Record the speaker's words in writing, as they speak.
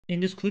In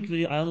this quick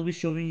video, I will be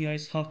showing you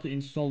guys how to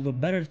install the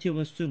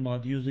BetterTOS2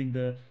 mod using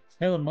the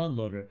Salem mod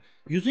loader.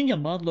 Using a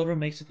mod loader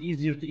makes it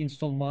easier to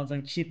install mods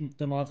and keep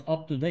the mods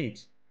up to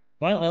date.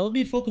 While I will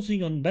be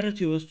focusing on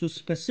BetterTOS2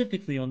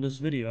 specifically on this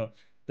video,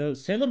 the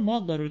Salem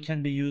mod loader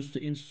can be used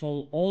to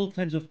install all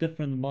kinds of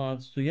different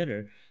mods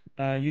together.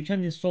 You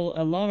can install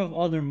a lot of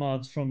other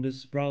mods from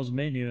this browse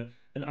menu,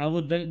 and I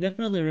would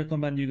definitely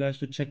recommend you guys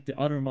to check the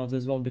other mods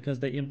as well because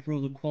they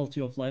improve the quality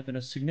of life in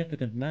a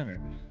significant manner.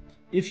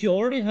 If you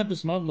already have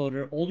this mod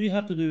loader, all you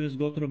have to do is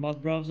go to the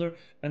mod browser,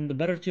 and the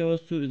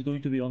BetterTOS2 is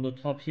going to be on the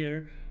top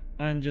here,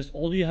 and just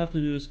all you have to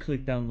do is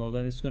click download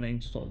and it's going to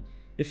install.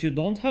 If you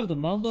don't have the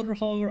mod loader,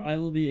 however, I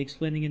will be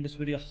explaining in this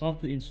video how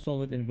to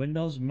install it in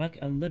Windows, Mac,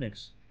 and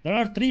Linux. There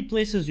are three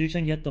places you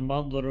can get the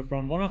mod loader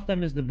from. One of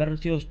them is the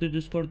BetterTOS2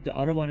 Discord, the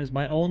other one is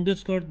my own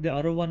Discord, the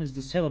other one is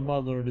the Salem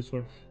mod loader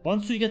Discord.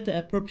 Once you get the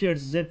appropriate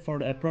zip for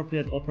the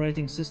appropriate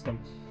operating system,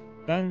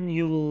 then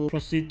you will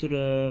proceed to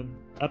the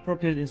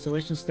appropriate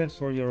installation steps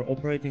for your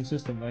operating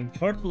system. And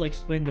Chart will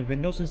explain the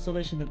Windows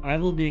installation, and I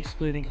will be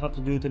explaining how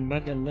to do it in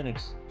Mac and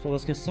Linux. So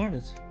let's get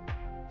started.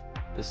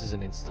 This is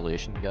an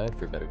installation guide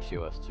for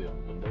BetterTOS2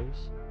 on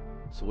Windows.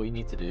 So what you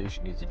need to do is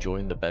you need to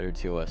join the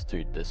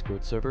BetterTOS2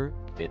 Discord server.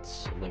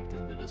 It's linked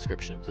in the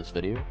description of this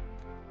video.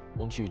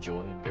 Once you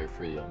join and go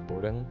through the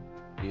onboarding,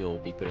 you'll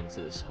be put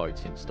into this how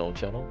to install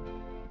channel.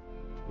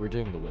 We're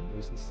doing the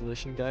Windows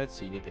installation guide,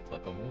 so you need to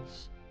click on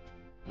this.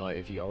 Now,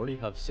 if you already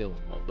have Salem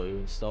mod loader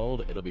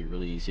installed, it'll be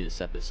really easy to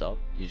set this up.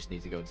 You just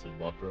need to go into the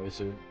mod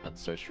browser and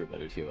search for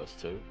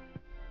BetterTOS2.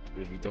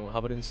 But if you don't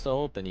have it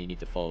installed, then you need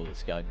to follow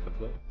this guide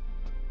quickly.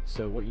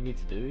 So what you need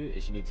to do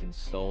is you need to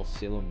install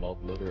Salem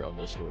mod loader on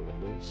this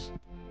Windows.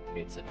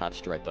 It's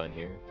attached right down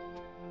here.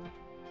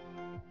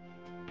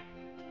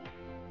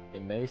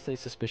 It may say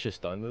suspicious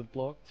download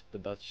blocked,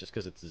 but that's just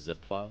because it's a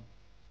zip file.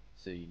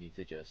 So you need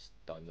to just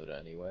download it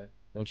anyway.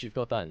 Once you've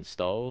got that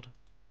installed,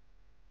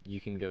 you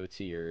can go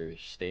to your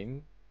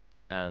Steam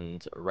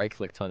and right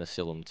click on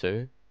Salem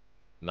 2,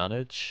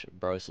 manage,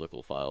 browse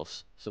local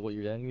files. So what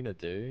you're then going to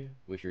do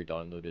with your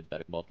downloaded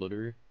mod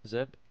loader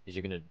zip is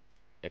you're going to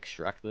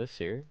extract this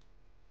here.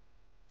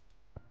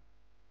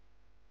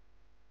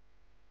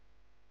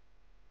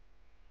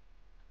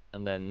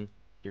 And then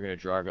you're going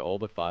to drag all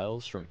the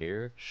files from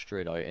here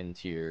straight out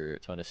into your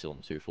Salem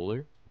 2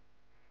 folder.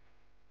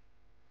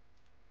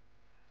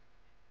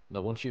 Now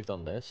once you've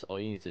done this,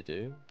 all you need to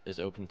do is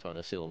open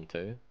Salem 2.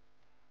 You're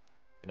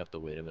gonna have to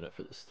wait a minute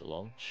for this to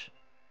launch.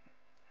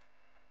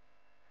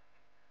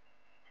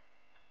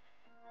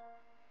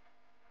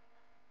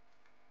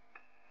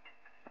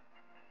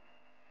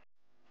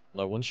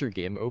 Now once your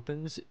game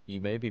opens, you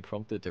may be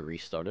prompted to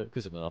restart it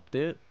because of an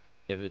update.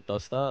 If it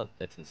does that,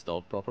 it's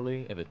installed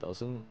properly. If it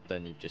doesn't,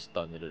 then you've just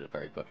downloaded it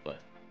very quickly.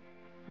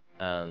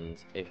 And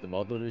if the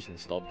mod loader is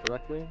installed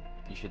correctly,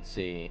 you should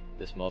see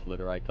this mod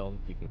loader icon.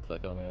 You can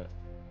click on it.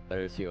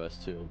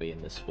 BetterTOS2 will be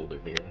in this folder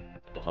here.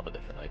 It'll have a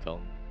different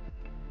icon.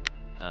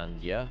 And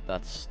yeah,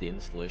 that's the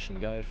installation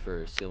guide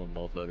for Salem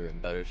mod loader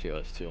and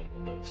BetterTOS2 on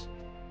Windows.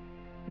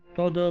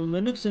 For the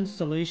Linux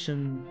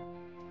installation,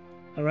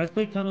 right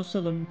click on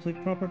Salem,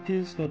 click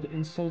Properties, go to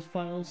Install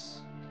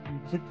Files,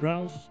 and click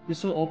Browse.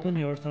 This will open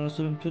your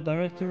Salem 2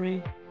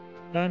 directory.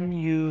 Then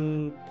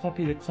you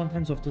copy the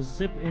contents of the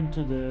zip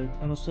into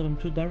the Salem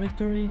 2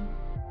 directory.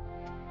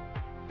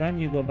 Then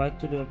you go back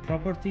to the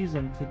properties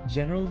and click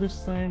general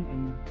this time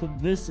and put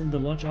this in the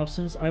launch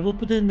options. I will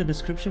put it in the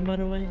description by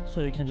the way,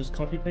 so you can just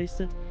copy paste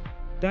it.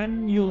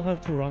 Then you'll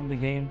have to run the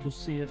game to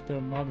see if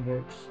the mod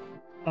works.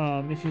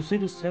 If you see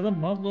the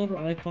Salem mod loader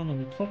icon on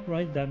the top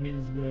right, that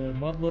means the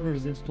mod loader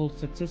is installed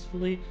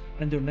successfully,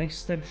 and your next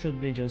step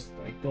should be just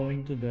like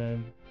going to the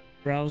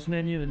browse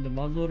menu in the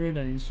mod loader and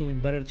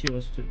installing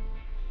BetterTOS2.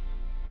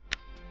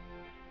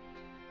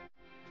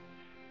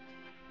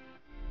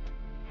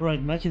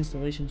 Right, Mac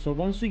installation. So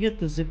once you get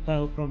the zip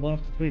file from one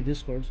of the three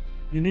discords,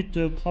 you need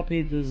to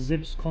copy the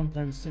zip's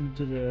contents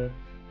into the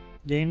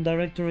game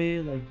directory,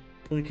 like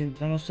clicking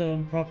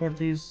Salem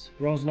properties,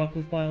 browse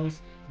local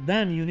files.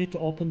 Then you need to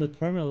open the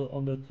terminal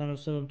on the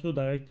Salem 2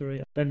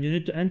 directory. Then you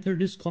need to enter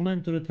this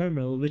command to the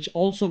terminal, which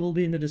also will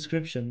be in the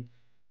description.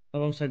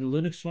 Alongside the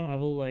Linux one, I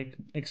will like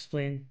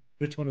explain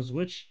which one is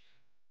which.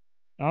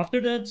 After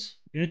that,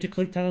 you need to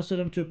click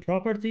Salem 2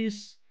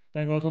 properties,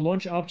 then go to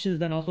launch options,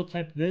 then also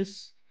type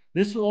this.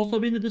 This will also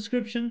be in the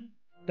description.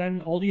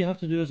 Then all you have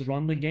to do is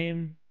run the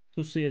game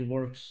to see it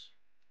works.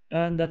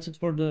 And that's it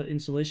for the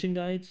installation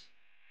guide.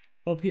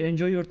 Hope you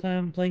enjoy your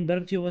time playing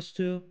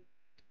BetterTOS2,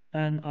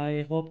 and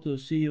I hope to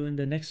see you in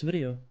the next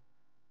video.